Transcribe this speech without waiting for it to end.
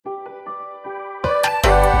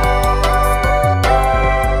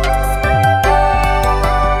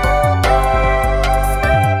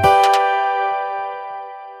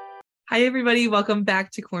Hi, everybody. Welcome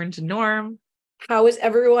back to Corn to Norm. How is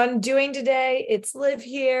everyone doing today? It's Liv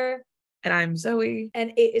here. And I'm Zoe.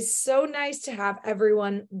 And it is so nice to have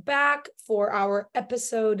everyone back for our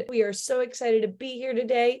episode. We are so excited to be here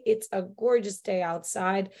today. It's a gorgeous day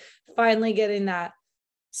outside. Finally getting that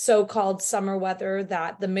so-called summer weather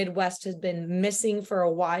that the Midwest has been missing for a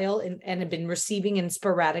while and have been receiving in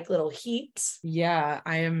sporadic little heats. Yeah,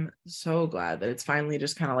 I am so glad that it's finally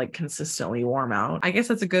just kind of like consistently warm out. I guess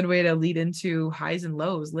that's a good way to lead into highs and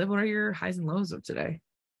lows. Liv, what are your highs and lows of today?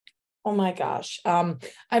 Oh my gosh. I've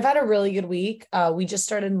had a really good week. We just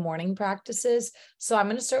started morning practices. So I'm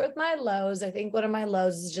going to start with my lows. I think one of my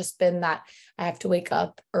lows has just been that I have to wake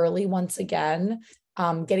up early once again.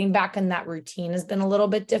 Getting back in that routine has been a little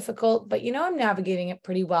bit difficult, but I'm navigating it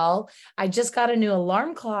pretty well. I just got a new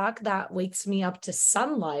alarm clock that wakes me up to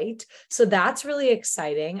sunlight. So that's really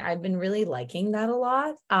exciting. I've been really liking that a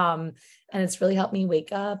lot. And it's really helped me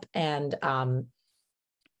wake up and,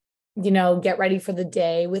 get ready for the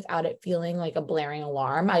day without it feeling like a blaring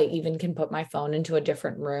alarm. I even can put my phone into a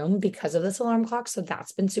different room because of this alarm clock. So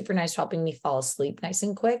that's been super nice, helping me fall asleep nice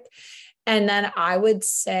and quick. And then I would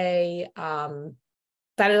say,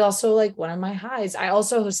 that is also like one of my highs. I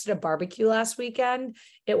also hosted a barbecue last weekend.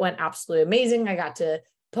 It went absolutely amazing. I got to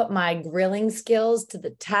put my grilling skills to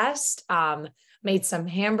the test. Made some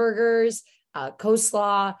hamburgers,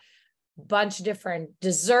 coleslaw, bunch of different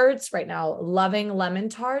desserts. Right now, loving lemon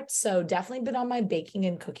tarts. So definitely been on my baking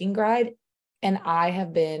and cooking grind. And I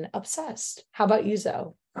have been obsessed. How about you,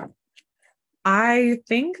 Zoe? I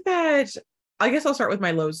think that I guess I'll start with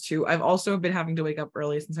my lows too. I've also been having to wake up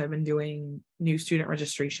early since I've been doing new student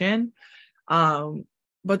registration. But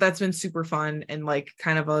that's been super fun and like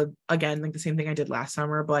kind of again, like the same thing I did last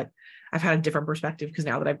summer, but I've had a different perspective because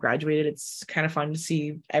now that I've graduated, it's kind of fun to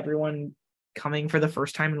see everyone coming for the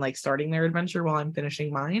first time and like starting their adventure while I'm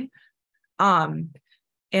finishing mine.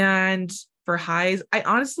 And for highs, I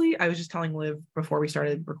was just telling Liv before we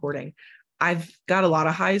started recording, I've got a lot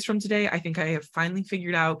of highs from today. I think I have finally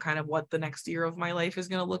figured out kind of what the next year of my life is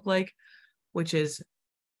going to look like, which is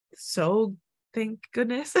so, thank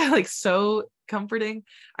goodness, like so comforting.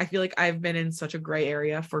 I feel like I've been in such a gray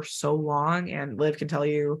area for so long, and Liv can tell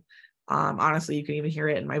you, honestly, you can even hear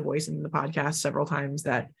it in my voice in the podcast several times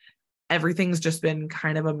that everything's just been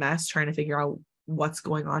kind of a mess trying to figure out what's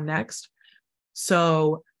going on next.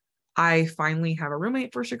 So I finally have a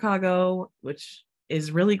roommate for Chicago, which is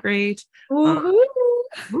really great. Woohoo!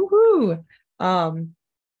 Woohoo!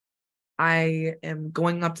 I am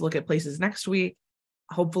going up to look at places next week.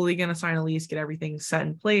 Hopefully going to sign a lease, get everything set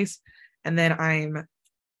in place. And then I'm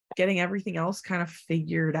getting everything else kind of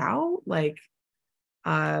figured out, like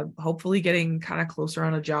hopefully getting kind of closer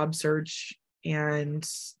on a job search and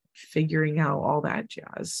figuring out all that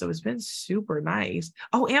jazz. So it's been super nice.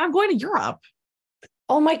 Oh, and I'm going to Europe.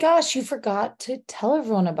 Oh my gosh, you forgot to tell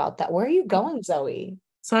everyone about that. Where are you going, Zoe?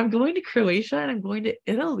 So I'm going to Croatia and I'm going to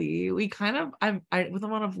Italy. We kind of, I with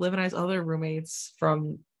one of Liv and I's other roommates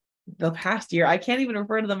from the past year. I can't even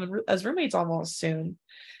refer to them as roommates almost soon.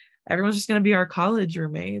 Everyone's just going to be our college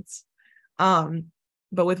roommates. But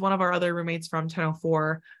with one of our other roommates from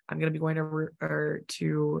 1004, I'm going to be going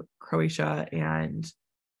to Croatia and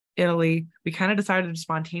Italy. We kind of decided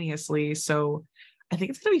spontaneously. So I think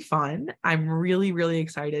it's going to be fun. I'm really, really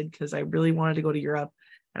excited because I really wanted to go to Europe.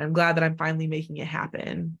 And I'm glad that I'm finally making it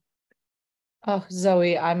happen. Oh,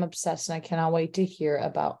 Zoe, I'm obsessed and I cannot wait to hear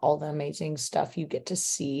about all the amazing stuff you get to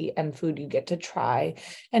see and food you get to try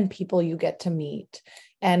and people you get to meet.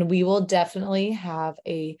 And we will definitely have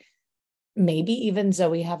maybe even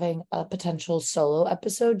Zoe having a potential solo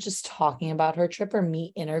episode just talking about her trip or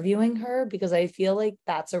me interviewing her, because I feel like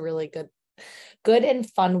that's a really good and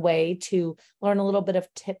fun way to learn a little bit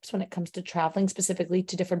of tips when it comes to traveling specifically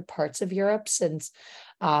to different parts of Europe, since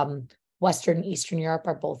Western and Eastern Europe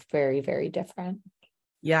are both very, very different.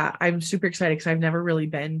 Yeah, I'm super excited because I've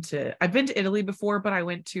been to Italy before, but I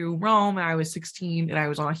went to Rome and I was 16 and I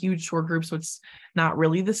was on a huge tour group. So it's not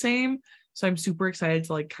really the same. So I'm super excited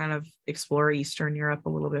to like kind of explore Eastern Europe a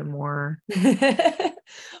little bit more.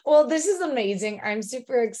 Well, this is amazing. I'm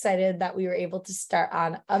super excited that we were able to start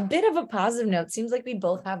on a bit of a positive note. Seems like we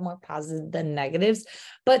both have more positive than negatives.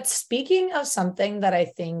 But speaking of something that I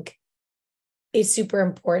think is super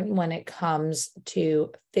important when it comes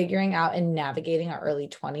to figuring out and navigating our early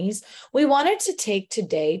 20s, we wanted to take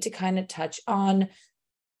today to kind of touch on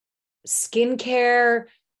skincare,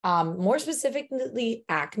 more specifically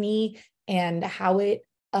acne, and how it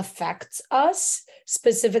affects us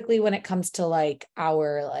specifically when it comes to like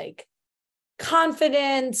our like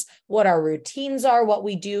confidence, what our routines are, what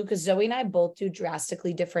we do, because Zoe and I both do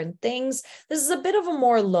drastically different things. This is a bit of a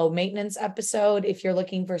more low maintenance episode. If you're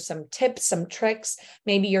looking for some tips, some tricks,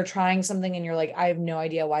 maybe you're trying something and you're like, I have no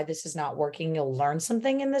idea why this is not working. You'll learn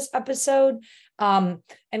something in this episode. And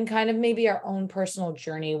kind of maybe our own personal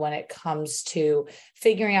journey when it comes to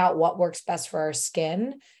figuring out what works best for our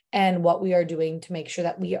skin and what we are doing to make sure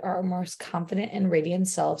that we are our most confident and radiant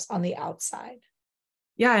selves on the outside.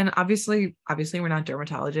 Yeah, and obviously we're not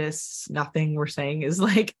dermatologists. Nothing we're saying is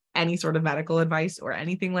like any sort of medical advice or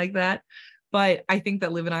anything like that. But I think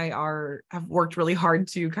that Liv and I have worked really hard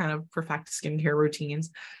to kind of perfect skincare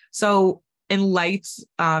routines. So in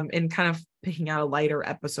kind of picking out a lighter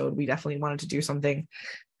episode, we definitely wanted to do something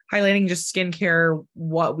highlighting just skincare,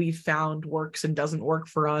 what we found works and doesn't work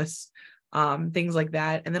for us, things like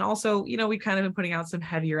that. And then also, we've kind of been putting out some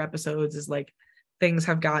heavier episodes as like things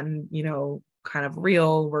have gotten, kind of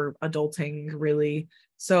real. We're adulting really.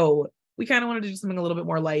 So we kind of wanted to do something a little bit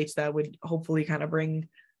more light that would hopefully kind of bring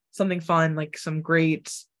something fun, like some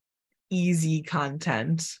great, easy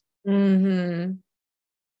content. Mm-hmm.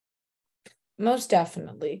 Most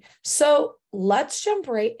definitely. So let's jump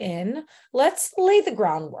right in. Let's lay the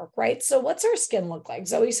groundwork, right? So what's our skin look like,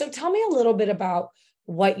 Zoe? So tell me a little bit about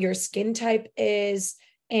what your skin type is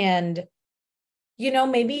and,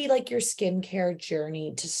 maybe like your skincare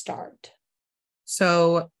journey to start.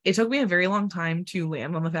 So it took me a very long time to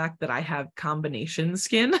land on the fact that I have combination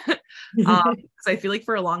skin. Because I feel like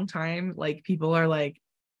for a long time, like people are like,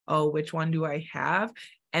 oh, which one do I have?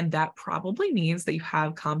 And that probably means that you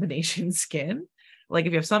have combination skin. Like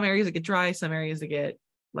if you have some areas that get dry, some areas that get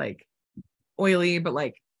like oily, but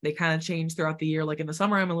like they kind of change throughout the year. Like in the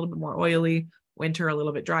summer, I'm a little bit more oily, winter, a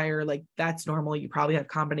little bit drier. Like that's normal. You probably have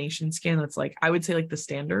combination skin. That's like, I would say like the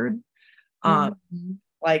standard. Mm-hmm.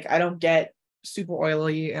 Like I don't get super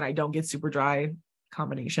oily and I don't get super dry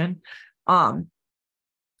combination.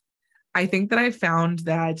 I think that I found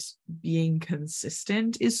that being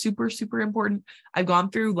consistent is super, super important. I've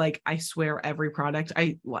gone through like, I swear every product.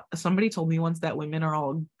 Somebody told me once that women are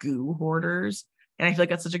all goo hoarders. And I feel like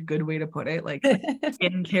that's such a good way to put it. Like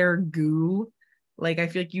skincare goo. Like I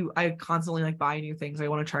feel like I constantly like buy new things. I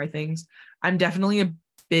want to try things. I'm definitely a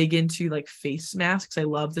big into like face masks. I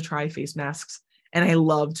love to try face masks. And I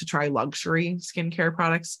love to try luxury skincare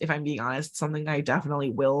products. If I'm being honest, something I definitely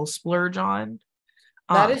will splurge on.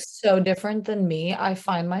 That is so different than me. I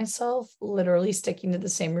find myself literally sticking to the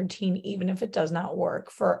same routine, even if it does not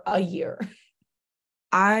work for a year.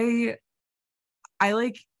 I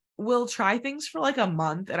like will try things for like a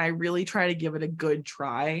month and I really try to give it a good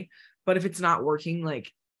try. But if it's not working,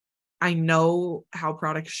 like I know how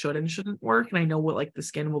products should and shouldn't work. And I know what like the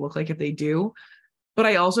skin will look like if they do. But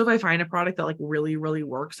I also, if I find a product that like really, really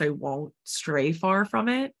works, I won't stray far from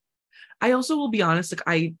it. I also will be honest, like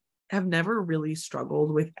I have never really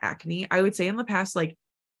struggled with acne. I would say in the past like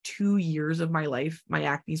 2 years of my life, my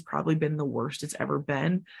acne's probably been the worst it's ever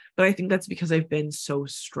been. But I think that's because I've been so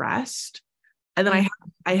stressed. And then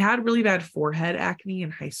I had really bad forehead acne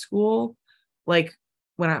in high school, like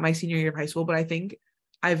when at my senior year of high school. But I think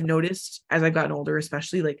I've noticed as I've gotten older,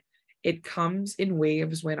 especially like it comes in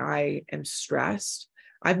waves when I am stressed.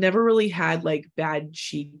 I've never really had like bad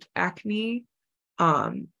cheek acne.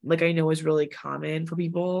 Like I know is really common for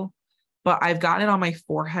people, but I've gotten it on my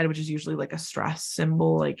forehead, which is usually like a stress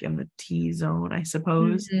symbol, like in the T zone, I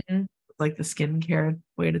suppose. Mm-hmm. Like the skincare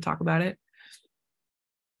way to talk about it.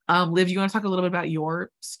 Liv, you want to talk a little bit about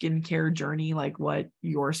your skincare journey, like what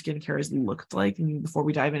your skincare has looked like, and before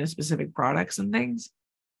we dive into specific products and things?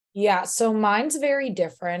 Yeah, so mine's very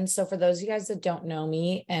different. So for those of you guys that don't know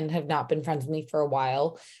me and have not been friends with me for a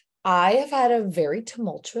while, I have had a very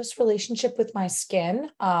tumultuous relationship with my skin.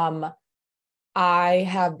 I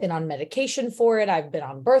have been on medication for it. I've been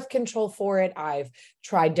on birth control for it. I've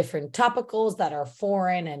tried different topicals that are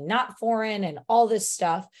foreign and not foreign and all this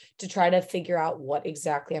stuff to try to figure out what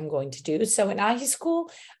exactly I'm going to do. So in high school,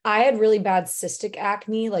 I had really bad cystic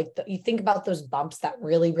acne. Like you think about those bumps that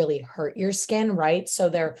really, really hurt your skin, right? So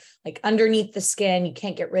they're like underneath the skin. You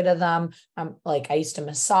can't get rid of them. Like I used to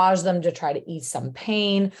massage them to try to ease some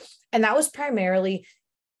pain. And that was primarily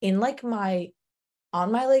in like on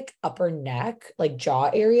my like upper neck, like jaw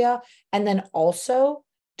area, and then also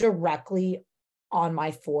directly on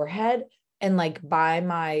my forehead and like by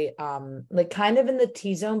my like kind of in the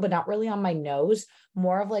T-zone, but not really on my nose,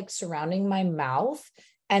 more of like surrounding my mouth,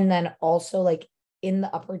 and then also like in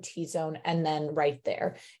the upper T-zone and then right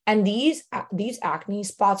there. And these acne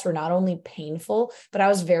spots were not only painful, but I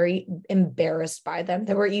was very embarrassed by them.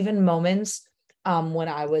 There were even moments when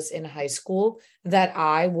I was in high school that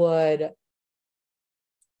I would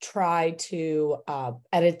try to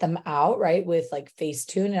edit them out, right, with like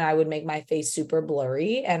Facetune, and I would make my face super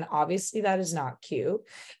blurry. And obviously that is not cute.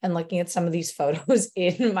 And looking at some of these photos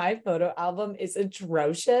in my photo album is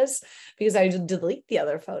atrocious because I just delete the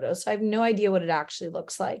other photos. So I have no idea what it actually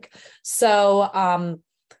looks like. So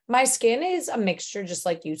my skin is a mixture, just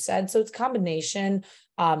like you said. So it's a combination.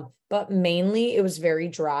 But mainly it was very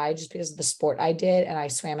dry just because of the sport I did. And I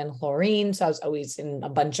swam in chlorine. So I was always in a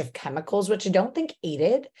bunch of chemicals, which I don't think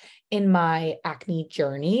aided in my acne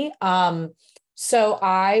journey. So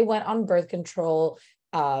I went on birth control,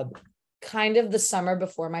 kind of the summer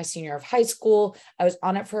before my senior year of high school. I was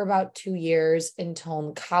on it for about 2 years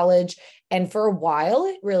until college. And for a while,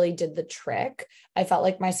 it really did the trick. I felt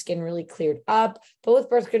like my skin really cleared up, but with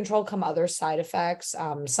birth control come other side effects,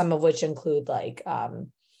 some of which include like,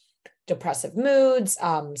 depressive moods,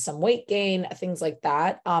 some weight gain, things like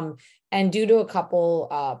that. And due to a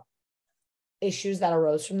couple issues that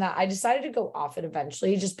arose from that, I decided to go off it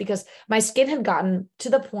eventually just because my skin had gotten to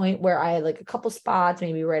the point where I had like a couple spots,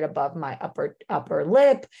 maybe right above my upper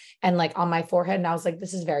lip and like on my forehead. And I was like,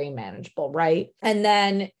 this is very manageable, right? And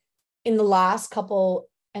then in the last couple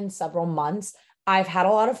and several months, I've had a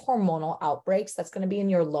lot of hormonal outbreaks. That's going to be in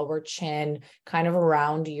your lower chin, kind of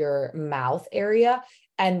around your mouth area.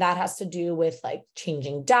 And that has to do with like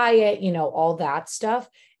changing diet, all that stuff.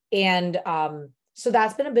 And so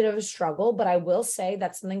that's been a bit of a struggle, but I will say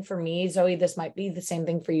that's something for me, Zoe, this might be the same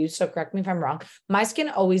thing for you. So correct me if I'm wrong. My skin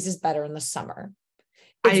always is better in the summer.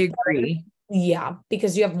 I agree. Yeah,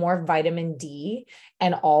 because you have more vitamin D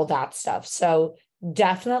and all that stuff. So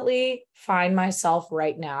definitely find myself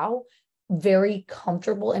right now very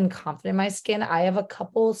comfortable and confident in my skin. I have a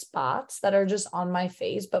couple spots that are just on my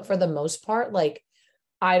face, but for the most part, like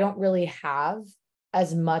I don't really have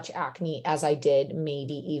as much acne as I did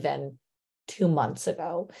maybe even 2 months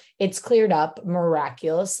ago. It's cleared up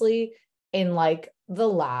miraculously in like the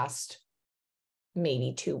last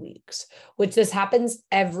maybe 2 weeks, which this happens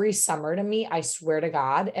every summer to me. I swear to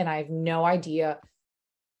God. And I have no idea.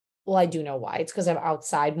 Well, I do know why. It's because I'm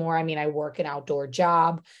outside more. I mean, I work an outdoor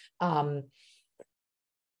job.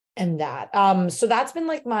 And that. So that's been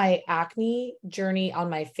like my acne journey on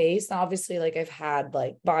my face. And obviously, like I've had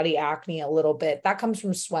like body acne a little bit. That comes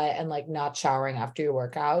from sweat and like not showering after your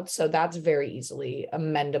workout. So that's very easily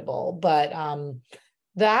amendable. But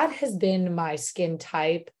that has been my skin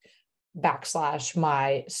type /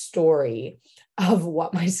 my story of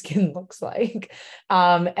what my skin looks like.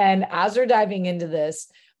 And as we're diving into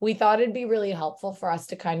this, we thought it'd be really helpful for us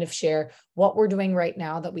to kind of share what we're doing right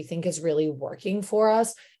now that we think is really working for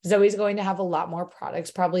us. Zoe's going to have a lot more products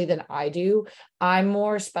probably than I do. I'm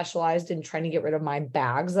more specialized in trying to get rid of my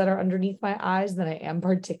bags that are underneath my eyes than I am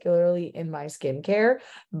particularly in my skincare.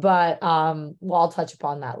 But well, I'll touch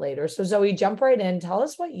upon that later. So Zoe, jump right in. Tell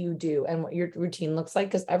us what you do and what your routine looks like.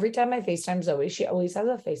 Because every time I FaceTime Zoe, she always has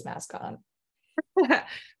a face mask on.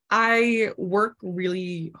 I work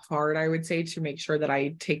really hard, I would say, to make sure that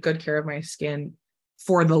I take good care of my skin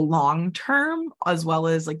for the long term as well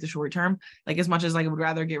as like the short term. Like as much as I would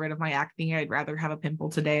rather get rid of my acne, I'd rather have a pimple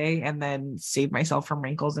today and then save myself from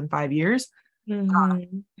wrinkles in 5 years.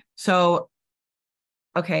 So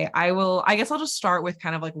okay, I guess I'll just start with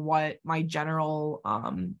kind of like what my general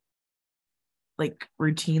like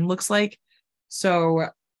routine looks like. So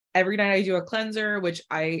every night I do a cleanser, which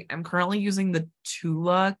I am currently using the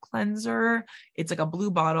Tula cleanser. It's like a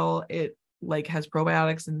blue bottle. It like has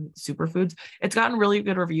probiotics and superfoods. It's gotten really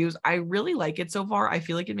good reviews. I really like it so far. I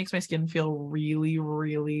feel like it makes my skin feel really,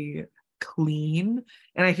 really clean.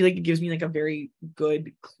 And I feel like it gives me like a very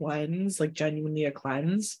good cleanse, like genuinely a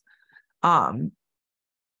cleanse. And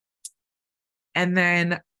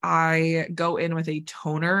then I go in with a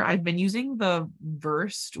toner. I've been using the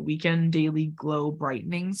Versed Weekend Daily Glow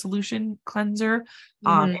Brightening Solution Cleanser.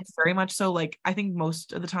 It's very much so like I think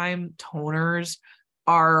most of the time toners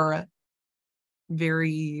are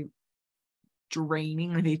very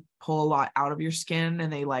draining. Like they pull a lot out of your skin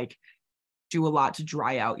and they like do a lot to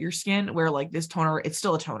dry out your skin. Where like this toner, it's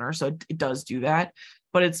still a toner, so it does do that,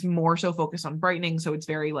 but it's more so focused on brightening. So it's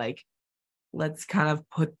very like, let's kind of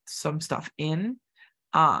put some stuff in.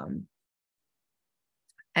 And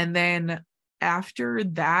then after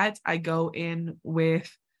that, I go in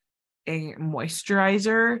with a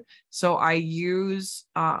moisturizer. So I use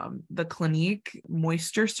the Clinique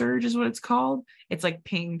Moisture Surge is what it's called. It's like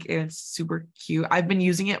pink and it's super cute. I've been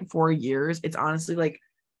using it for years. It's honestly like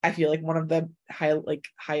I feel like one of the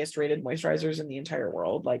highest rated moisturizers in the entire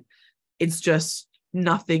world. Like it's just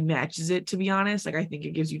nothing matches it, to be honest. Like I think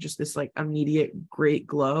it gives you just this like immediate great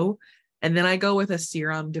glow. And then I go with a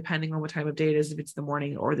serum depending on what time of day it is, if it's the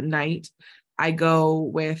morning or the night. I go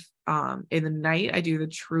with in the night I do the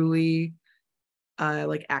Truly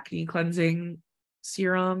like acne cleansing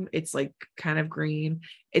serum. It's like kind of green.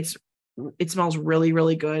 It smells really,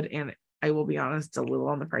 really good. And I will be honest, it's a little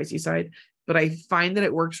on the pricey side, but I find that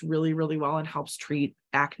it works really, really well and helps treat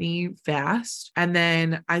acne fast. And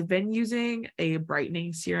then I've been using a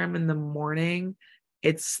brightening serum in the morning.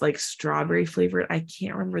 It's like strawberry flavored. I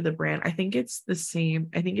can't remember the brand. I think it's the same.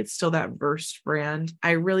 I think it's still that Versed brand.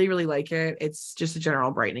 I really, really like it. It's just a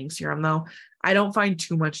general brightening serum though. I don't find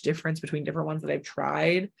too much difference between different ones that I've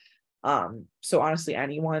tried. So honestly,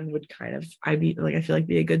 anyone would kind of, I feel like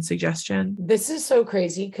be a good suggestion. This is so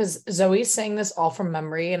crazy because Zoe's saying this all from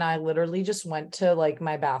memory, and I literally just went to like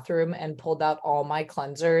my bathroom and pulled out all my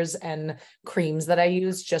cleansers and creams that I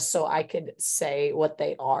use just so I could say what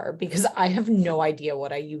they are, because I have no idea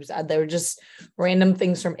what I use. They're just random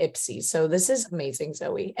things from Ipsy. So this is amazing,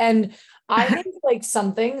 Zoe. And I think like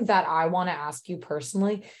something that I want to ask you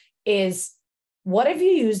personally is, what have you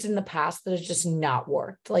used in the past that has just not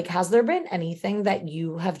worked? Like, has there been anything that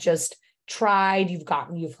you have just tried, you've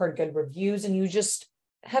heard good reviews, and you just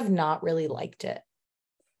have not really liked it?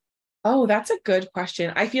 Oh, that's a good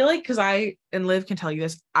question. I feel like, because and Liv can tell you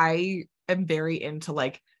this, I am very into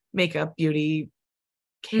like makeup, beauty,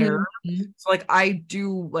 care. Mhm. So like I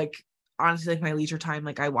do like honestly like my leisure time,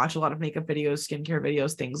 like I watch a lot of makeup videos, skincare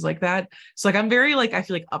videos, things like that. So like I'm very like I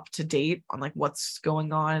feel like up to date on like what's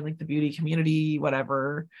going on in like the beauty community,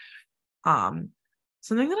 whatever. Um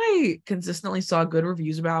Something that I consistently saw good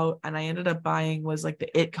reviews about and I ended up buying was like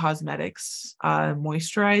the It Cosmetics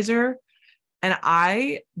moisturizer. And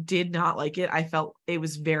I did not like it. I felt it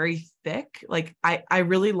was very thick. Like I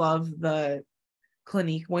really love the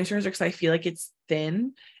Clinique moisturizer because I feel like it's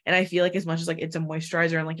thin, and I feel like as much as like it's a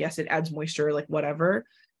moisturizer and like yes it adds moisture like whatever,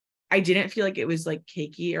 I didn't feel like it was like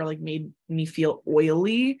cakey or like made me feel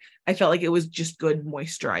oily. I felt like it was just good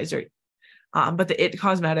moisturizer. But the It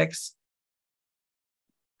Cosmetics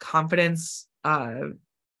Confidence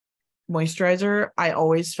moisturizer I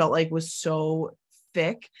always felt like was so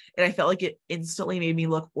thick, and I felt like it instantly made me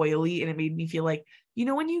look oily, and it made me feel like,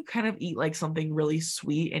 when you kind of eat like something really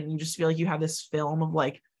sweet and you just feel like you have this film of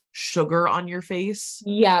like sugar on your face.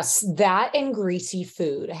 Yes, that and greasy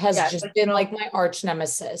food has Yeah, just like been like my arch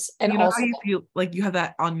nemesis. And how also, you feel like you have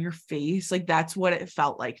that on your face? Like that's what it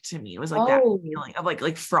felt like to me. It was like that oh, feeling of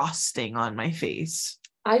like frosting on my face.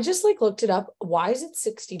 I just like looked it up. Why is it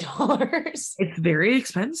 $60? It's very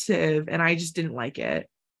expensive and I just didn't like it.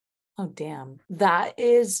 Oh, damn. That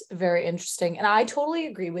is very interesting. And I totally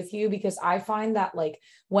agree with you because I find that like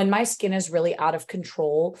when my skin is really out of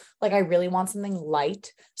control, like I really want something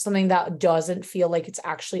light, something that doesn't feel like it's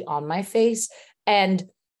actually on my face. And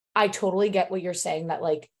I totally get what you're saying, that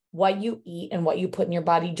like what you eat and what you put in your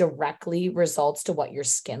body directly results to what your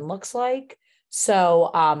skin looks like.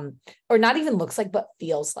 So, or not even looks like, but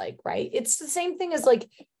feels like, right? It's the same thing as like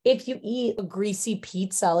if you eat a greasy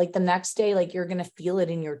pizza, like the next day, like you're going to feel it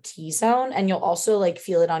in your T-zone, and you'll also like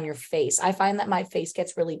feel it on your face. I find that my face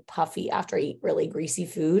gets really puffy after I eat really greasy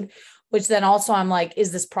food, which then also I'm like,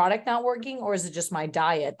 is this product not working, or is it just my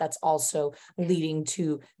diet that's also leading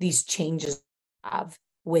to these changes I have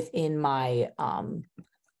within my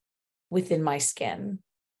skin?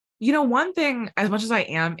 One thing, as much as I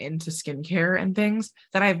am into skincare and things,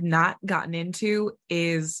 that I've not gotten into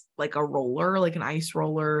is like a roller, like an ice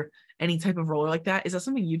roller, any type of roller like that. Is that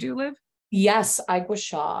something you do, Liv? Yes, I gua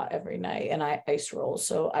sha every night and I ice roll,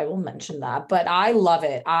 so I will mention that. But I love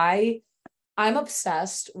it. I'm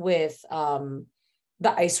obsessed with the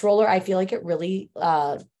ice roller. I feel like it really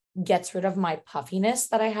gets rid of my puffiness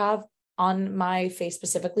that I have on my face,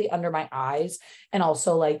 specifically under my eyes, and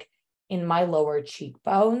also like in my lower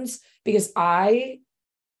cheekbones, because I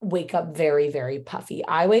wake up very, very puffy.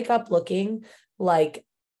 I wake up looking like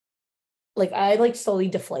I like slowly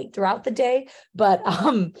deflate throughout the day, but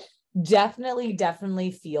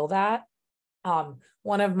definitely feel that.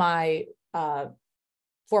 One of my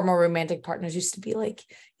former romantic partners used to be like,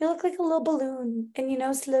 you look like a little balloon,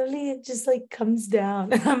 and slowly it just like comes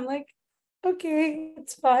down. And I'm like, okay,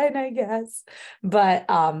 it's fine, I guess. But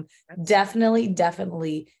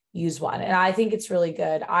definitely use one. And I think it's really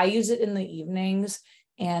good. I use it in the evenings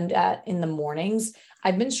and in the mornings.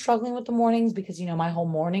 I've been struggling with the mornings because my whole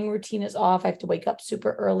morning routine is off. I have to wake up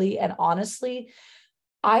super early. And honestly,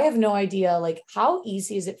 I have no idea like how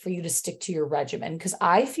easy is it for you to stick to your regimen? Because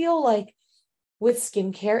I feel like with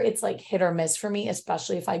skincare, it's like hit or miss for me,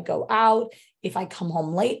 especially if I go out, if I come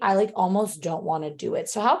home late, I like almost don't want to do it.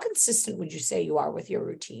 So how consistent would you say you are with your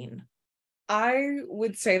routine? I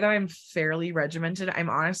would say that I'm fairly regimented. I'm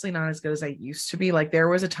honestly not as good as I used to be. Like there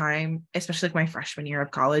was a time, especially like my freshman year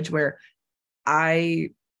of college, where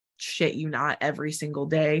I shit you not, every single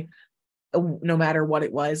day, no matter what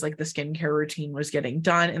it was, like the skincare routine was getting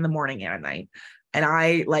done in the morning and at night. And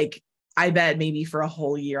I bet maybe for a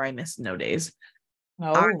whole year I missed no days.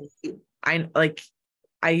 I Oh. I like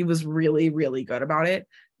I was really, really good about it.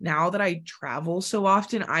 Now that I travel so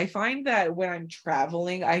often, I find that when I'm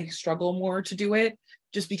traveling, I struggle more to do it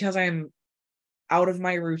just because I'm out of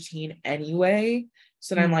my routine anyway.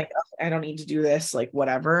 So then I'm like, "Ugh, I don't need to do this, like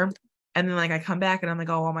whatever." And then like I come back and I'm like,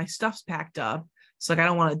 oh, well, my stuff's packed up. So like I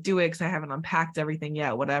don't want to do it because I haven't unpacked everything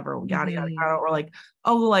yet, whatever, yada yada Mm-hmm. yada. Or like,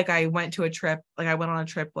 oh, like I went to a trip, like I went on a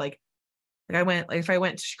trip, like I went, like if I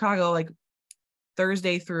went to Chicago like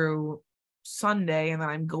Thursday through Sunday, and then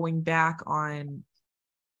I'm going back on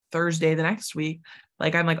Thursday the next week,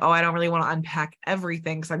 like I'm like, oh, I don't really want to unpack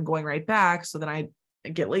everything because I'm going right back. So then I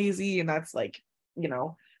get lazy, and that's like, you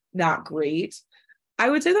know, not great. I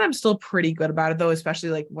would say that I'm still pretty good about it though, especially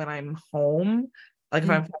like when I'm home. Like if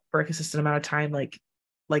I'm for a consistent amount of time, like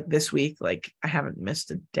this week, like I haven't missed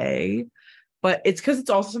a day. But it's because it's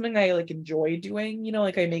also something I like enjoy doing,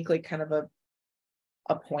 like I make like kind of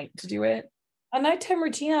a point to do it. A nighttime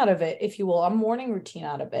routine out of it, if you will, a morning routine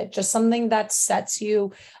out of it, just something that sets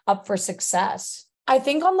you up for success. I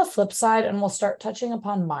think on the flip side, and we'll start touching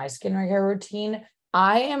upon my skincare routine,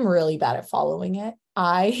 I am really bad at following it.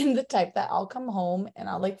 I am the type that I'll come home and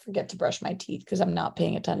I'll like forget to brush my teeth because I'm not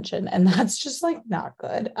paying attention. And that's just like not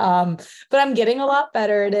good. But I'm getting a lot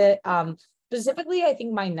better at it. Specifically, I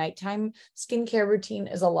think my nighttime skincare routine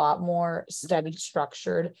is a lot more steady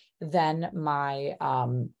structured than my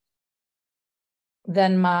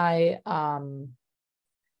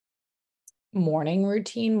morning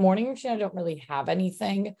routine. Morning routine, I don't really have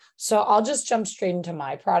anything. So I'll just jump straight into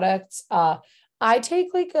my products. I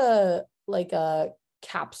take like a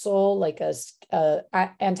capsule, like a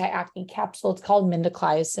anti-acne capsule. It's called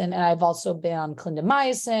Mindoclyasin. And I've also been on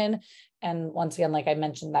clindamycin. And once again, like I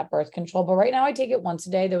mentioned, that birth control. But right now I take it once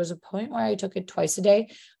a day. There was a point where I took it twice a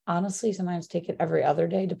day. Honestly, sometimes take it every other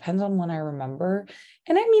day, depends on when I remember.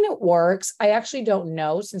 And I mean, it works. I actually don't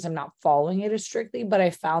know since I'm not following it as strictly, but I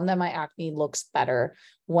found that my acne looks better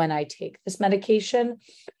when I take this medication.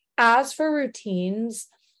 As for routines,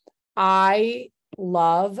 I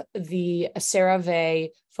love the CeraVe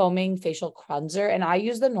foaming facial cleanser, and I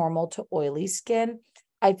use the normal to oily skin.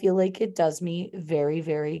 I feel like it does me very,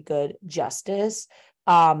 very good justice.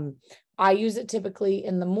 I use it typically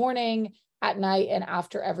in the morning, at night, and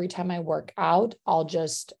after every time I work out. I'll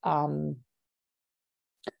just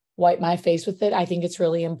wipe my face with it. I think it's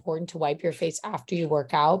really important to wipe your face after you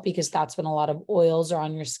work out because that's when a lot of oils are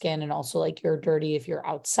on your skin, and also like you're dirty if you're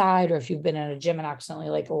outside or if you've been in a gym and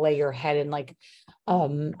accidentally like lay your head in like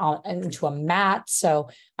into a mat. So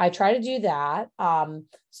I try to do that.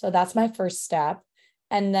 So that's my first step.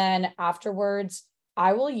 And then afterwards,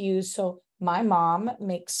 I will use, so my mom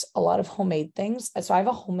makes a lot of homemade things. So I have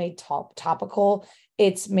a homemade topical.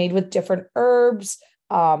 It's made with different herbs,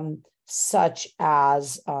 such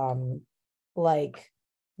as like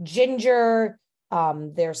ginger.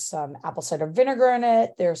 There's some apple cider vinegar in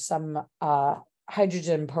it. There's some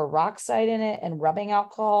hydrogen peroxide in it and rubbing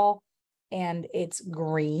alcohol. And it's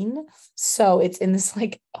green. So it's in this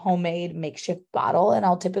like homemade makeshift bottle. And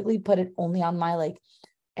I'll typically put it only on my like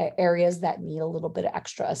areas that need a little bit of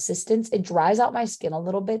extra assistance. It dries out my skin a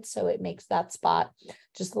little bit, so it makes that spot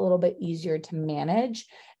just a little bit easier to manage.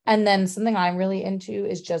 And then something I'm really into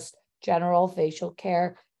is just general facial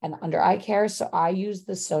care and under eye care. So I use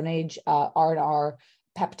the Sonage R&R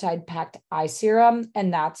peptide packed eye serum,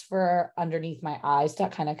 and that's for underneath my eyes to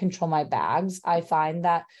kind of control my bags. I find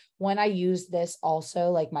that when I use this also,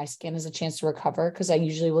 like my skin has a chance to recover because I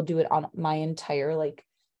usually will do it on my entire like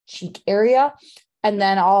cheek area. And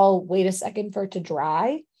then I'll wait a second for it to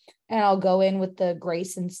dry. And I'll go in with the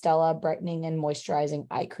Grace and Stella brightening and moisturizing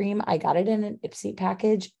eye cream. I got it in an Ipsy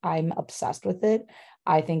package. I'm obsessed with it.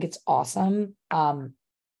 I think it's awesome. And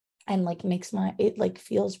like makes it like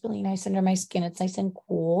feels really nice under my skin. It's nice and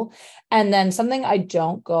cool. And then something I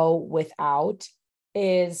don't go without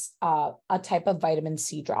is a type of vitamin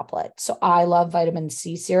C droplet. So I love vitamin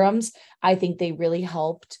C serums. I think they really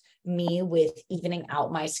helped me with evening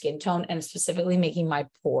out my skin tone and specifically making my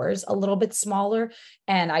pores a little bit smaller.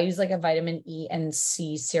 And I use like a vitamin E and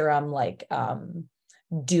C serum like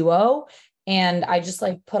duo. And I just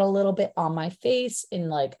like put a little bit on my face in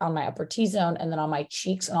like on my upper T-zone and then on my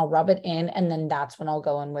cheeks, and I'll rub it in. And then that's when I'll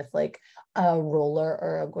go in with like a roller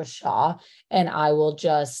or a gua sha, and I will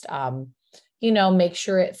just make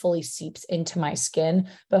sure it fully seeps into my skin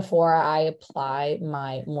before I apply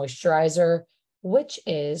my moisturizer, which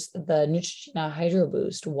is the Neutrogena Hydro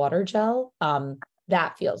Boost water gel.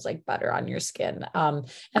 that feels like butter on your skin. And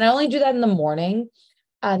I only do that in the morning.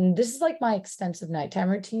 And this is like my extensive nighttime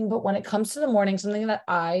routine. But when it comes to the morning, something that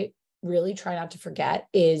I really try not to forget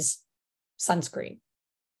is sunscreen,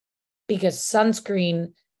 because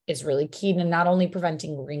sunscreen is really key to not only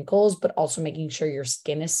preventing wrinkles, but also making sure your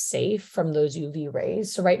skin is safe from those UV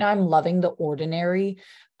rays. So right now I'm loving the Ordinary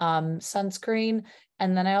sunscreen.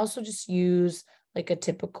 And then I also just use like a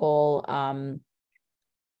typical,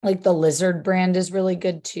 like the Lizard brand is really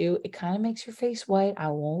good too. It kind of makes your face white. I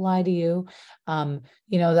won't lie to you.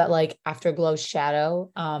 That like afterglow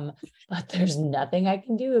shadow. But there's nothing I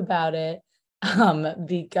can do about it.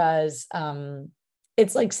 Because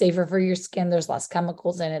it's like safer for your skin. There's less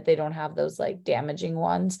chemicals in it. They don't have those like damaging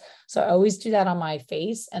ones. So I always do that on my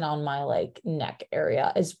face and on my like neck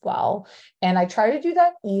area as well. And I try to do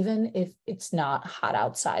that even if it's not hot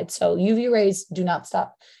outside. So UV rays do not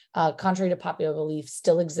stop. Contrary to popular belief,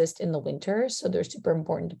 still exist in the winter. So they're super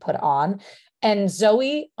important to put on. And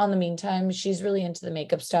Zoe, on the meantime, she's really into the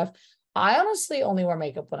makeup stuff. I honestly only wear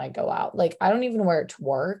makeup when I go out. Like I don't even wear it to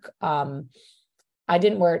work. I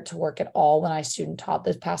didn't wear it to work at all when I student taught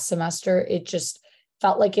this past semester. It just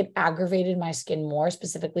felt like it aggravated my skin more,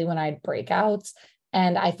 specifically when I had breakouts.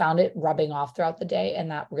 And I found it rubbing off throughout the day.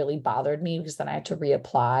 And that really bothered me because then I had to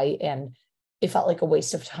reapply and it felt like a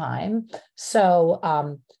waste of time.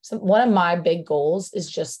 So one of my big goals is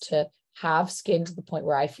just to have skin to the point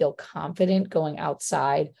where I feel confident going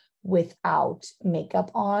outside without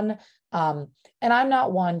makeup on. And I'm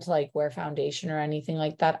not one to like wear foundation or anything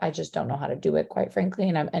like that. I just don't know how to do it, quite frankly.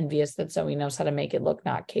 And I'm envious that Zoe knows how to make it look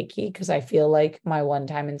not cakey, because I feel like my one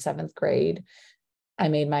time in 7th grade, I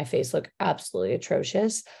made my face look absolutely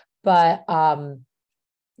atrocious. But I'm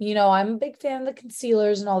a big fan of the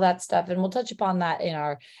concealers and all that stuff. And we'll touch upon that in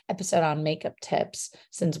our episode on makeup tips,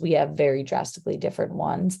 since we have very drastically different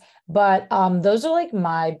ones. But those are like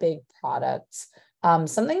my big products.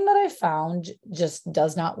 Something that I found just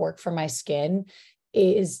does not work for my skin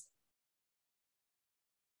is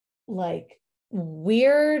like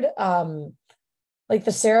weird, like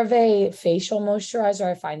the CeraVe facial moisturizer.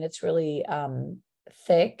 I find it's really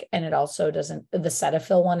thick, and it also doesn't, the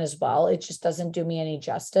Cetaphil one as well, it just doesn't do me any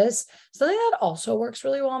justice. Something that also works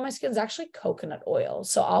really well on my skin is actually coconut oil.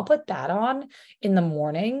 So I'll put that on in the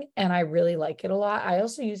morning and I really like it a lot. I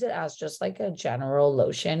also use it as just like a general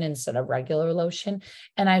lotion instead of regular lotion.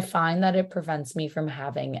 And I find that it prevents me from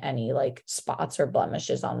having any like spots or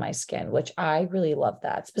blemishes on my skin, which I really love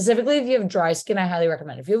that. Specifically, if you have dry skin, I highly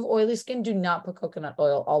recommend. If you have oily skin, do not put coconut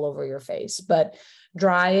oil all over your face, but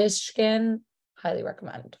dryish skin, highly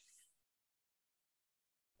recommend.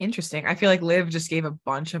 Interesting. I feel like Liv just gave a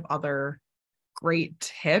bunch of other great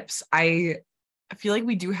tips. I feel like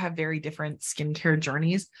we do have very different skincare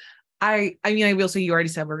journeys. I mean, I will say, you already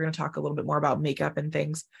said we're going to talk a little bit more about makeup and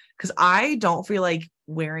things, because I don't feel like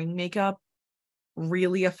wearing makeup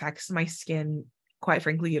really affects my skin, quite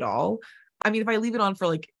frankly, at all. I mean, if I leave it on for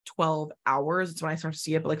like 12 hours, it's when I start to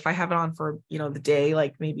see it. But like if I have it on for, the day,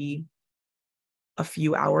 like maybe a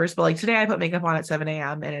few hours, but like today I put makeup on at 7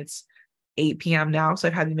 a.m. and it's 8 p.m. now. So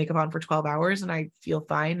I've had the makeup on for 12 hours and I feel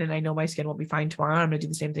fine. And I know my skin will be fine tomorrow. I'm going to do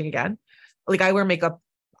the same thing again. Like I wear makeup,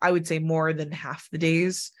 I would say more than half the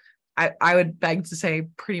days. I would beg to say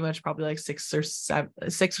pretty much probably like 6 or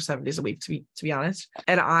 7 days a week, to be honest.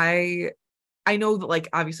 And I know that like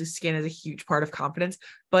obviously skin is a huge part of confidence,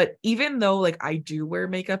 but even though like I do wear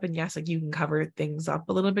makeup, and yes, like you can cover things up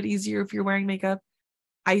a little bit easier if you're wearing makeup,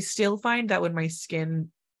 I still find that when my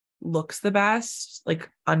skin looks the best, like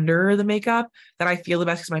under the makeup, that I feel the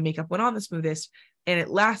best because my makeup went on the smoothest and it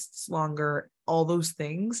lasts longer, all those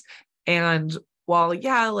things. And while,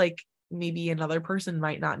 yeah, like maybe another person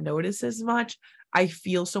might not notice as much, I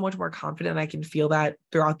feel so much more confident. I can feel that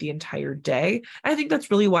throughout the entire day. And I think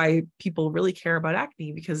that's really why people really care about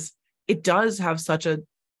acne, because it does have such a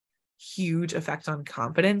huge effect on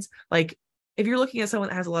confidence. Like if you're looking at someone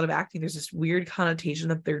that has a lot of acne, there's this weird connotation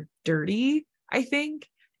that they're dirty, I think.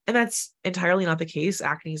 And that's entirely not the case.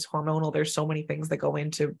 Acne is hormonal. There's so many things that go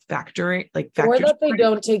into Or that they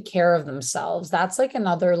don't take care of themselves. That's like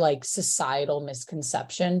another like societal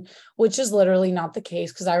misconception, which is literally not the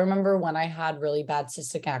case. Because I remember when I had really bad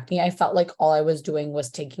cystic acne, I felt like all I was doing was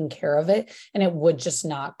taking care of it and it would just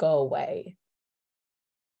not go away.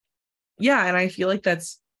 Yeah. And I feel like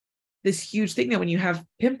that's this huge thing that when you have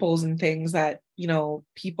pimples and things that,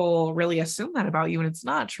 people really assume that about you, and it's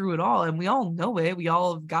not true at all. And we all know it. We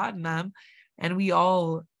all have gotten them and we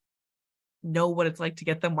all know what it's like to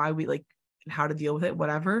get them, why we like, and how to deal with it,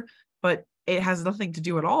 whatever. But it has nothing to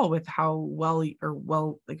do at all with how well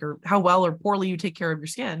or how well or poorly you take care of your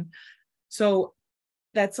skin. So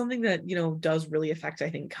that's something that, does really affect, I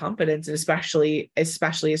think, confidence, and especially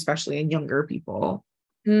in younger people.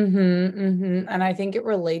 And I think it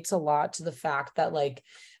relates a lot to the fact that like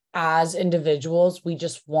as individuals, we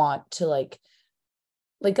just want to like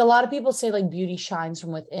a lot of people say like beauty shines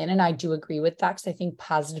from within. And I do agree with that because I think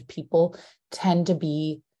positive people tend to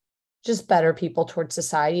be just better people towards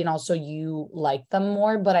society. And also you like them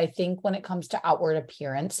more. But I think when it comes to outward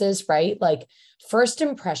appearances, right? Like first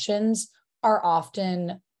impressions are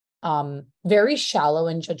often very shallow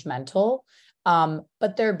and judgmental.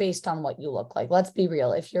 But they're based on what you look like. Let's be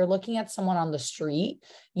real. If you're looking at someone on the street,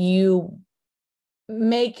 you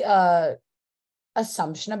make a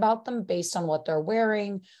assumption about them based on what they're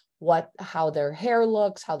wearing, how their hair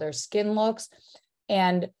looks, how their skin looks.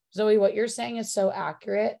 And Zoe, what you're saying is so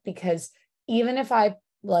accurate because even if I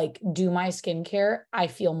like do my skincare, I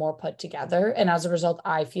feel more put together. And as a result,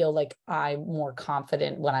 I feel like I'm more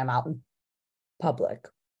confident when I'm out in public.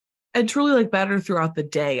 And truly like better throughout the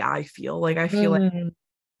day. I feel like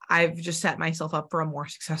I've just set myself up for a more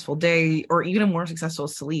successful day, or even a more successful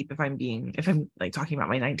sleep if I'm like talking about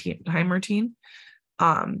my 19 time routine.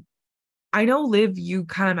 Um, I know, Liv, you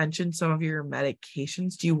kind of mentioned some of your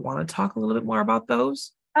medications. Do you want to talk a little bit more about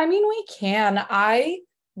those? I mean, we can. I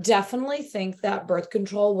definitely think that birth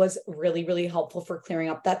control was really, really helpful for clearing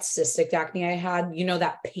up that cystic acne I had,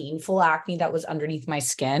 that painful acne that was underneath my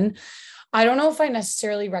skin. I don't know if I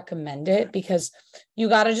necessarily recommend it because you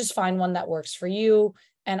got to just find one that works for you.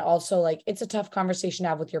 And also, like, it's a tough conversation to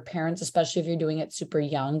have with your parents, especially if you're doing it super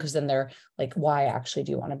young, because then they're like, why actually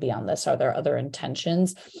do you want to be on this? Are there other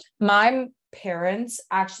intentions? My parents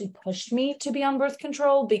actually pushed me to be on birth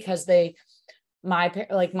control because my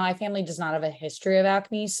family does not have a history of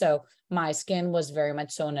acne. So my skin was very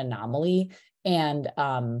much so an anomaly. And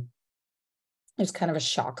it was kind of a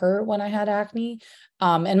shocker when I had acne.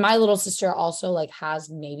 And my little sister also like has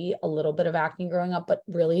maybe a little bit of acne growing up, but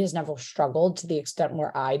really has never struggled to the extent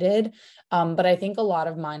where I did. But I think a lot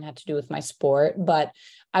of mine had to do with my sport, but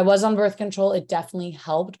I was on birth control. It definitely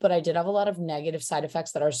helped, but I did have a lot of negative side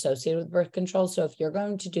effects that are associated with birth control. So if you're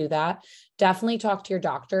going to do that, definitely talk to your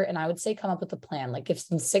doctor. And I would say come up with a plan. Like if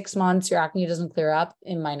in 6 months your acne doesn't clear up,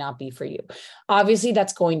 it might not be for you. Obviously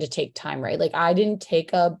that's going to take time, right? Like I didn't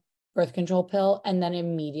take a birth control pill and then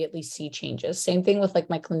immediately see changes. Same thing with like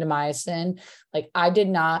my clindamycin. Like I did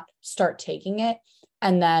not start taking it.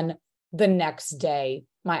 And then the next day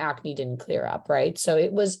my acne didn't clear up. Right. So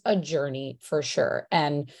it was a journey for sure.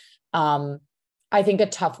 And, I think a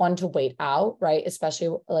tough one to wait out, right?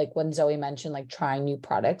 Especially like when Zoe mentioned, like trying new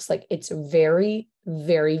products, like it's very,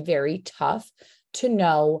 very, very tough to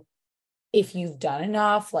know if you've done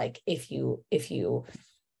enough, like if you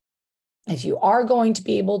are going to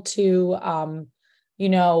be able to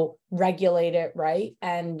regulate it, right?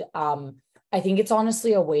 And I think it's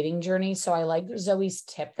honestly a waiting journey. So I like Zoe's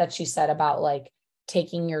tip that she said about like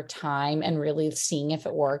taking your time and really seeing if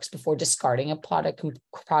it works before discarding a product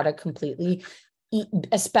completely,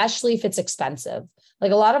 especially if it's expensive.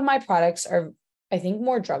 Like a lot of my products are, I think,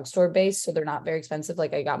 more drugstore based, so they're not very expensive.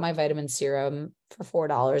 Like I got my vitamin serum for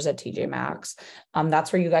 $4 at TJ Maxx.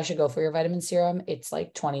 That's where you guys should go for your vitamin serum. It's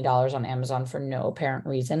like $20 on Amazon for no apparent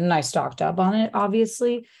reason, and I stocked up on it,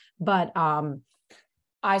 obviously. But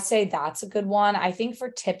I say that's a good one. I think for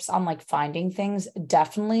tips on like finding things,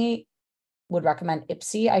 definitely would recommend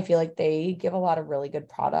Ipsy. I feel like they give a lot of really good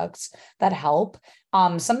products that help.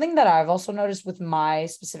 Something that I've also noticed with my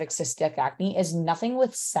specific cystic acne is nothing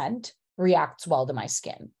with scent reacts well to my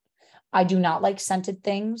skin. I do not like scented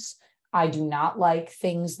things. I do not like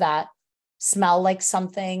things that smell like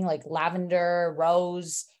something like lavender,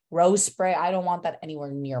 rose spray. I don't want that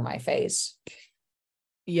anywhere near my face.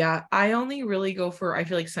 Yeah, I only really go for, I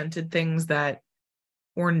feel like, scented things that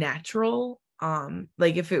were natural.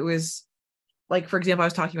 Like if it was like, for example, I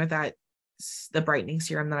was talking about the brightening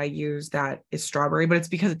serum that I use that is strawberry, but it's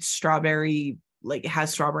because it's strawberry, like it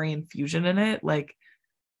has strawberry infusion in it, like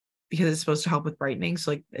because it's supposed to help with brightening.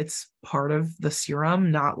 So like it's part of the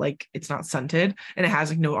serum, not like it's not scented, and it has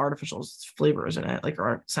like no artificial flavors in it, like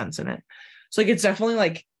or scents in it. So like it's definitely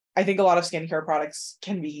like, I think a lot of skincare products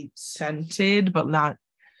can be scented, but not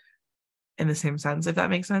in the same sense, if that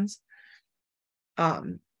makes sense.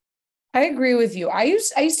 Um, I agree with you. I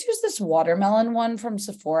used to use this watermelon one from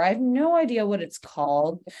Sephora. I have no idea what it's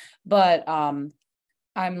called, but I'm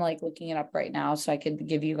like looking it up right now so I could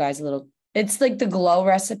give you guys a little. It's like the Glow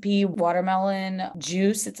Recipe watermelon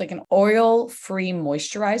juice. It's like an oil-free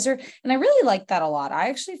moisturizer. And I really like that a lot. I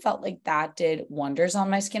actually felt like that did wonders on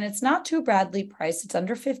my skin. It's not too badly priced. It's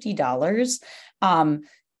under $50.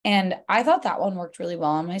 And I thought that one worked really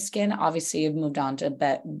well on my skin. Obviously, I've moved on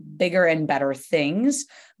to bigger and better things,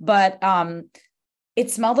 but it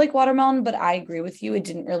smelled like watermelon, but I agree with you. It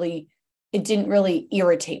didn't really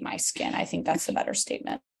irritate my skin. I think that's the better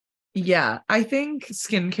statement. Yeah, I think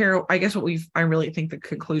skincare, I guess I really think the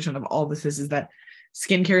conclusion of all this is that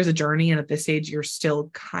skincare is a journey. And at this stage, you're still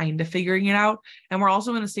kind of figuring it out. And we're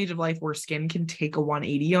also in a stage of life where skin can take a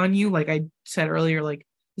 180 on you. Like I said earlier, like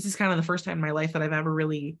this is kind of the first time in my life that I've ever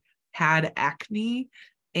really had acne.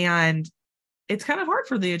 And it's kind of hard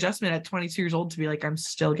for the adjustment at 22 years old to be like, I'm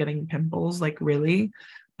still getting pimples, like really.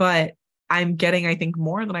 But I'm getting, I think,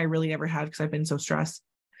 more than I really ever had because I've been so stressed.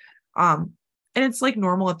 Um, and it's like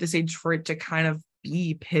normal at this age for it to kind of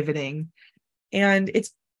be pivoting. And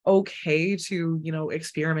it's okay to,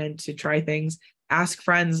 experiment, to try things, ask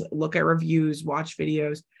friends, look at reviews, watch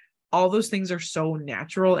videos. All those things are so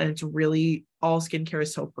natural, and it's really all skincare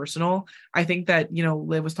is so personal. I think that,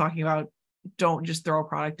 Liv was talking about, don't just throw a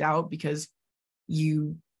product out because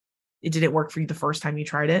it didn't work for you the first time you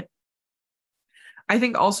tried it. I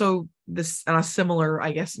think also this on a similar,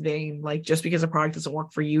 I guess, vein, like just because a product doesn't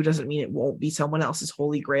work for you doesn't mean it won't be someone else's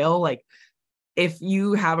holy grail. Like if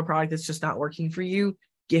you have a product that's just not working for you,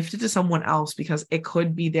 gift it to someone else because it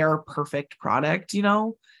could be their perfect product,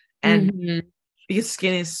 and Mhm. because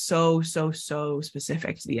skin is so, so, so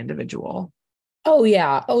specific to the individual. Oh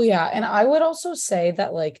yeah. Oh yeah. And I would also say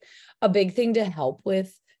that like a big thing to help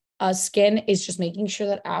with skin is just making sure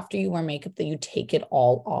that after you wear makeup that you take it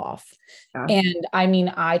all off. Yeah. And I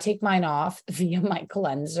mean, I take mine off via my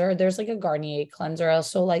cleanser. There's like a Garnier cleanser I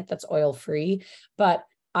also like that's oil free, but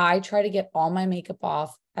I try to get all my makeup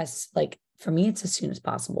off as like for me it's as soon as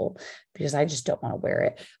possible because I just don't want to wear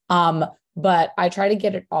it. But I try to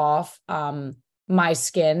get it off my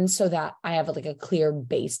skin so that I have like a clear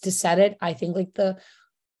base to set it. I think like the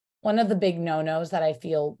one of the big no-nos that I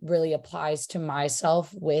feel really applies to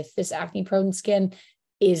myself with this acne prone skin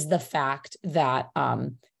is the fact that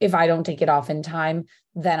if I don't take it off in time,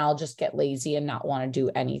 then I'll just get lazy and not want to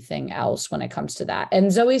do anything else when it comes to that.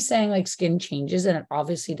 And Zoe's saying like skin changes, and it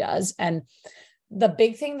obviously does. And the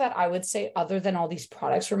big thing that I would say, other than all these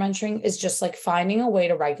products we're mentioning, is just like finding a way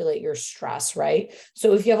to regulate your stress, right?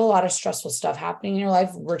 So if you have a lot of stressful stuff happening in your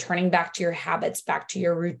life, returning back to your habits, back to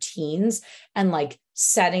your routines, and like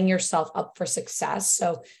setting yourself up for success.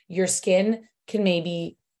 So your skin can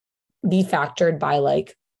maybe be factored by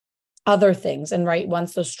like other things. And right,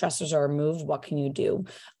 once those stressors are removed, what can you do?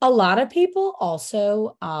 A lot of people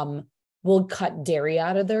also will cut dairy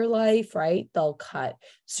out of their life, right? They'll cut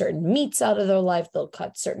certain meats out of their life. They'll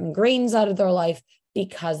cut certain grains out of their life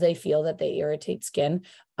because they feel that they irritate skin.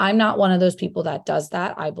 I'm not one of those people that does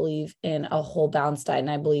that. I believe in a whole balanced diet.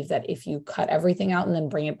 And I believe that if you cut everything out and then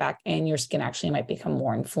bring it back in, your skin actually might become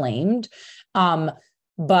more inflamed.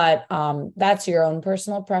 But that's your own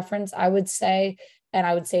personal preference, I would say. And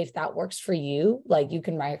I would say if that works for you, like you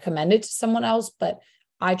can recommend it to someone else, but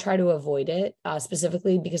I try to avoid it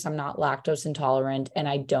specifically because I'm not lactose intolerant and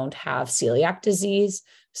I don't have celiac disease.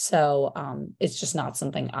 So it's just not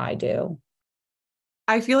something I do.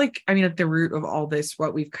 I feel like, I mean, at the root of all this,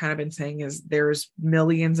 what we've kind of been saying is there's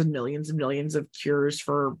millions and millions and millions of cures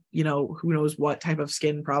for, who knows what type of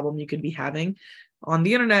skin problem you could be having on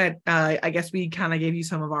the internet. I guess we kind of gave you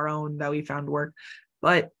some of our own that we found work,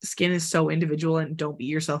 but skin is so individual, and don't beat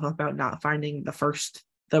yourself up about not finding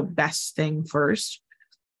the best thing first.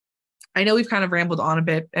 I know we've kind of rambled on a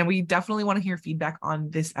bit, and we definitely want to hear feedback on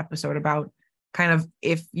this episode about kind of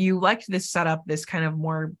if you liked this setup, this kind of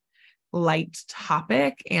more light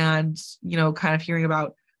topic, and kind of hearing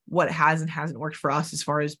about what has and hasn't worked for us as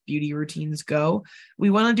far as beauty routines go. We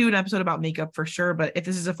want to do an episode about makeup for sure, but if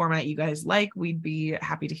this is a format you guys like, we'd be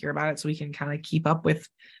happy to hear about it so we can kind of keep up with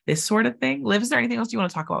this sort of thing. Liv, is there anything else you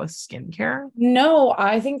want to talk about with skincare? No,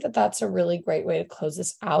 I think that that's a really great way to close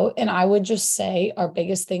this out. And I would just say our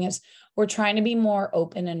biggest thing is we're trying to be more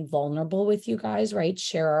open and vulnerable with you guys, right?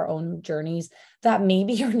 Share our own journeys that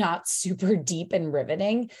maybe are not super deep and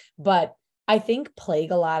riveting, but I think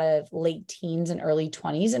plague a lot of late teens and early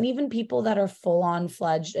 20s. And even people that are full on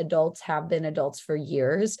fledged adults, have been adults for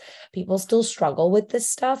years. People still struggle with this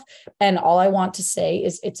stuff. And all I want to say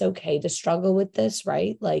is it's okay to struggle with this,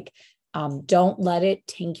 right? Like, don't let it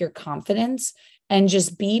tank your confidence, and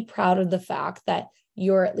just be proud of the fact that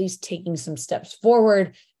you're at least taking some steps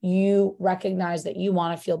forward. You recognize that you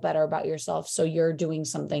want to feel better about yourself. So you're doing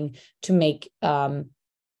something to make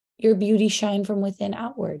your beauty shine from within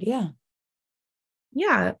outward. Yeah.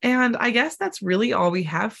 Yeah, and I guess that's really all we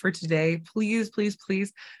have for today. Please, please,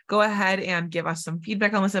 please go ahead and give us some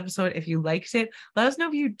feedback on this episode if you liked it. Let us know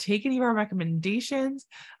if you take any of our recommendations.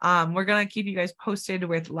 We're gonna keep you guys posted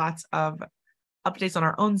with lots of updates on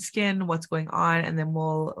our own skin, what's going on, and then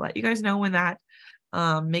we'll let you guys know when that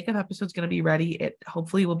makeup episode is going to be ready. It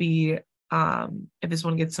hopefully will be, if this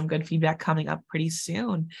one gets some good feedback, coming up pretty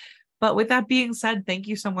soon. But with that being said, thank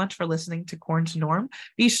you so much for listening to Corn to Norm.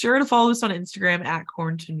 Be sure to follow us on Instagram at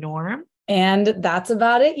Corn to Norm. And that's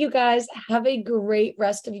about it, you guys. Have a great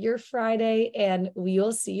rest of your Friday, and we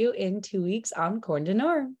will see you in 2 weeks on Corn to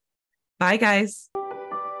Norm. Bye, guys.